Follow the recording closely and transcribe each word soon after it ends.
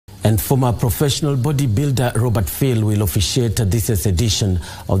And former professional bodybuilder Robert Phil will officiate this year's edition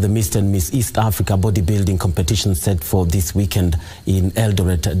of the Mr. and Miss East Africa bodybuilding competition set for this weekend in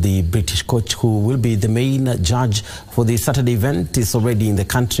Eldoret. The British coach, who will be the main judge for the Saturday event, is already in the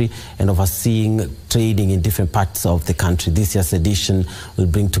country and overseeing training in different parts of the country. This year's edition will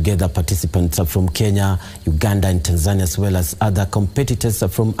bring together participants from Kenya, Uganda and Tanzania, as well as other competitors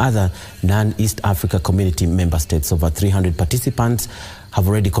from other non-East Africa community member states. Over 300 participants have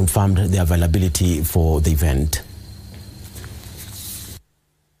already confirmed their availability for the event.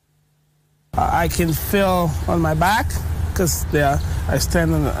 I can feel on my back because I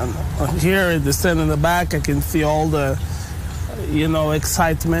stand here, they stand in the back. I can feel all the,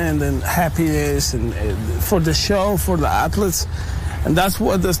 excitement and happiness and for the show, for the athletes, and that's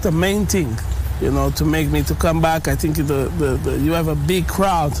the main thing, to make me to come back. I think you have a big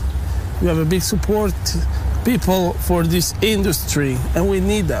crowd, you have a big support people for this industry, and we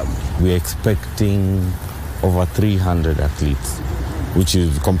need them. We're expecting over 300 athletes, which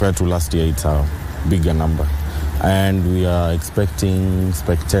is, compared to last year, it's a bigger number. And we are expecting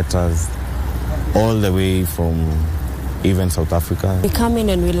spectators all the way from even South Africa. We come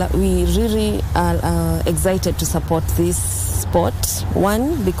in and we really are excited to support this sport.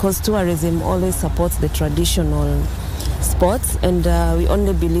 One, because tourism always supports the traditional sports, and we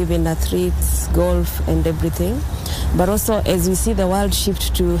only believe in athletes, golf and everything. But also, as we see the world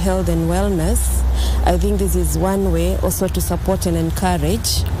shift to health and wellness, I think this is one way also to support and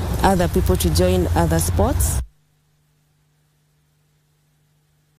encourage other people to join other sports.